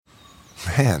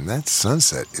Man, that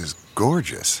sunset is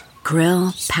gorgeous.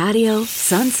 Grill, patio,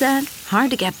 sunset.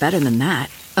 Hard to get better than that.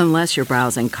 Unless you're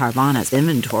browsing Carvana's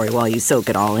inventory while you soak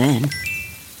it all in.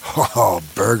 Oh,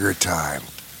 burger time.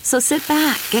 So sit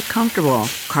back, get comfortable.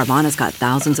 Carvana's got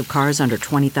thousands of cars under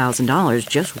 $20,000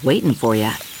 just waiting for you.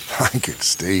 I could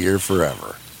stay here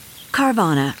forever.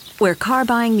 Carvana, where car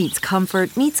buying meets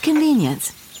comfort meets convenience.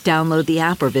 Download the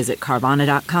app or visit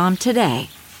Carvana.com today.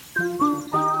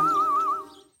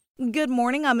 Good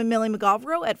morning, I'm Amelia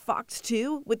McGovero at Fox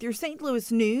 2 with your St.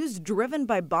 Louis news driven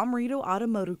by Bommarito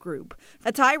Automotive Group.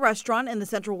 A Thai restaurant in the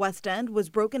Central West End was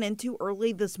broken into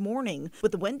early this morning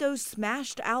with the windows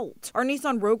smashed out. Our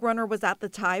Nissan Rogue Runner was at the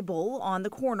Thai Bowl on the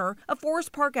corner of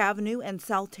Forest Park Avenue and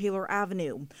South Taylor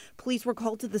Avenue. Police were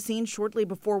called to the scene shortly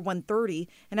before 1:30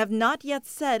 and have not yet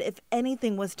said if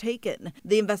anything was taken.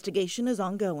 The investigation is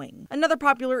ongoing. Another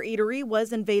popular eatery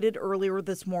was invaded earlier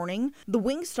this morning. The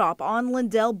Wingstop on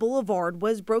Lindell Boulevard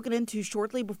was broken into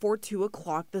shortly before 2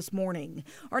 o'clock this morning.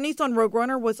 Our Nissan Rogue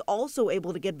Runner was also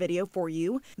able to get video for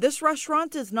you. This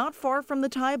restaurant is not far from the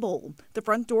Thai Bowl. The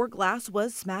front door glass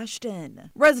was smashed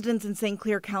in. Residents in St.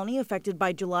 Clair County affected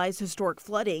by July's historic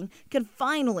flooding can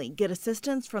finally get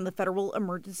assistance from the Federal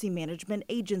Emergency Management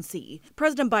Agency.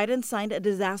 President Biden signed a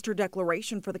disaster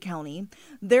declaration for the county.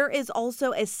 There is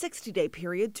also a 60-day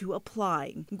period to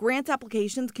apply. Grant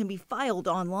applications can be filed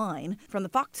online from the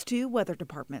Fox 2 Weather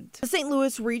Department. The St.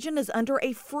 Louis region is under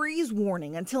a freeze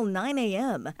warning until 9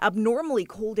 a.m. Abnormally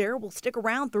cold air will stick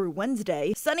around through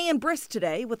Wednesday. Sunny and brisk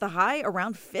today with a high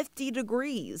around 50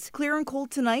 degrees. Clear and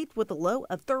cold tonight with a low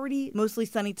of 30. Mostly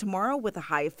sunny tomorrow with a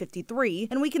high of 53.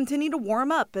 And we continue to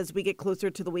warm up as we get closer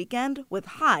to the weekend with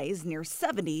highs near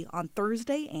 70 on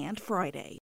Thursday and Friday.